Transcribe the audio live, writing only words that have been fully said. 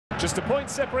Just a point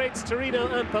separates Torino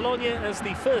and Bologna as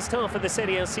the first half of the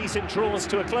Serie A season draws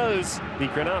to a close. The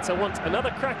Granata want another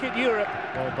crack at Europe,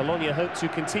 while Bologna hope to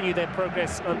continue their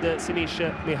progress under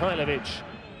Sinisa Mihajlovic.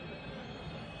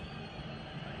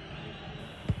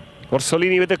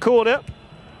 Orsolini with the corner.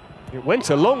 It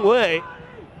went a long way.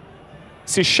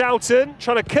 This is Schouten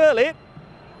trying to curl it.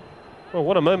 Well,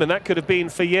 what a moment that could have been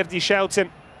for Jerdy Schouten.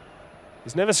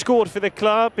 He's never scored for the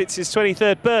club. It's his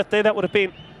 23rd birthday. That would have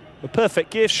been the perfect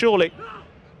gift, surely.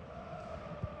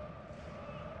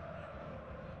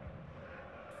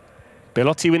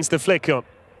 Belotti wins the flick on.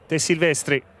 De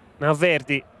Silvestri. Now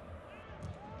Verdi.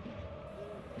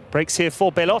 Breaks here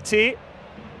for Belotti.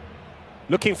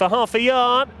 Looking for half a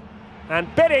yard. And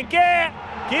Berenguer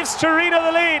gives Torino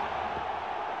the lead.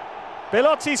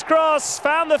 Belotti's cross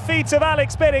found the feet of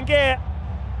Alex Berenguer.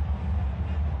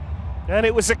 And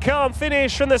it was a calm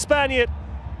finish from the Spaniard.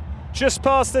 Just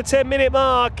past the 10-minute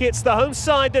mark, it's the home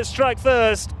side that strike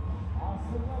first.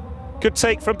 Good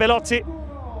take from Belotti.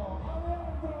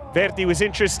 Verdi was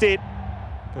interested,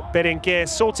 but Berenguer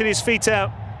sorted his feet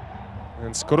out.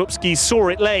 And Skorupski saw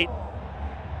it late.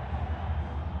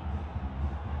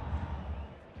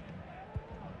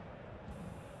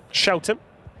 Schouten.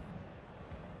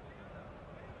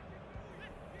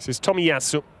 This is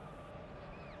Tomiyasu.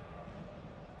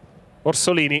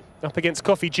 Orsolini up against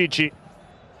Kofi Gigi.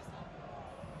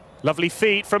 Lovely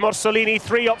feet from Orsolini,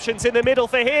 3 options in the middle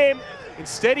for him.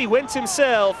 Instead he went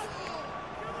himself.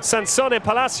 Sansone and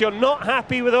Palacio not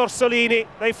happy with Orsolini.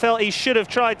 They felt he should have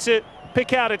tried to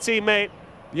pick out a teammate.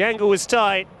 The angle was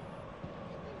tight.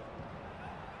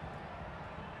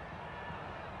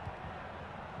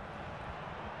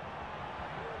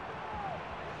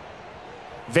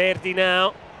 Verdi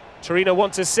now. Torino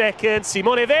wants a second.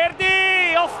 Simone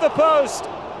Verdi off the post.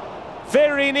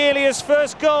 Very nearly his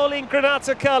first goal in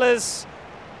Granata colours.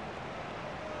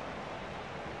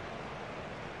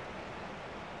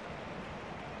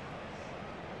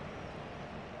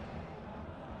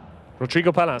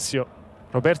 Rodrigo Palacio.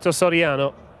 Roberto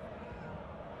Soriano.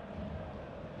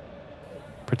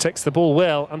 Protects the ball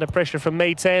well under pressure from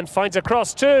Mayten. Finds a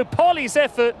cross too. Poli's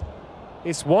effort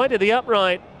is wide of the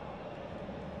upright.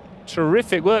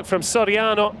 Terrific work from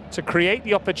Soriano to create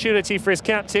the opportunity for his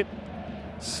captain.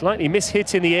 Slightly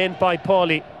mishit in the end by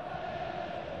Poli.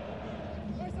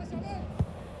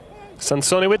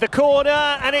 Sansone with the corner,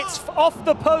 and it's off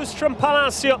the post from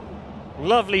Palacio.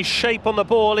 Lovely shape on the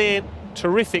ball in.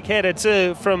 Terrific header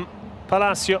too from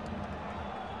Palacio.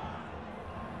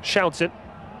 Schouten.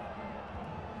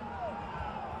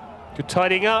 Good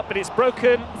tidying up, but it's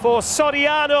broken for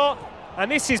Soriano. And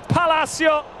this is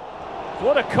Palacio.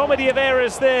 What a comedy of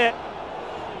errors there.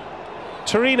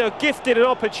 Torino gifted an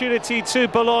opportunity to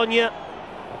Bologna.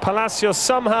 Palacio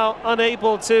somehow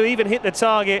unable to even hit the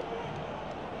target.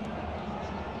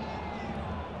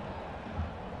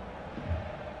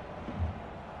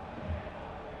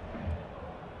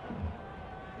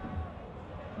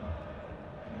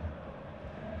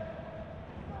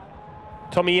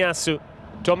 Tomiyasu,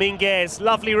 Dominguez,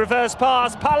 lovely reverse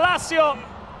pass, Palacio!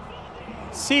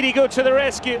 Sidi good to the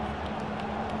rescue.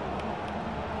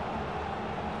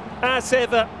 As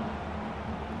ever,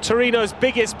 Torino's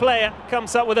biggest player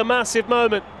comes up with a massive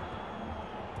moment.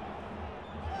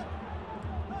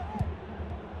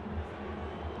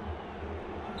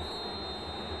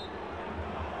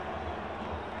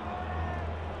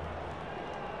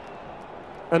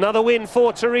 Another win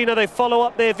for Torino. They follow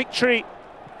up their victory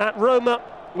at Roma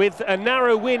with a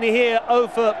narrow win here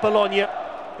over Bologna.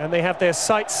 And they have their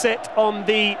sights set on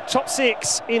the top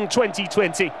 6 in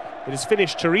 2020. It has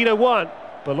finished Torino 1,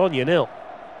 Bologna 0.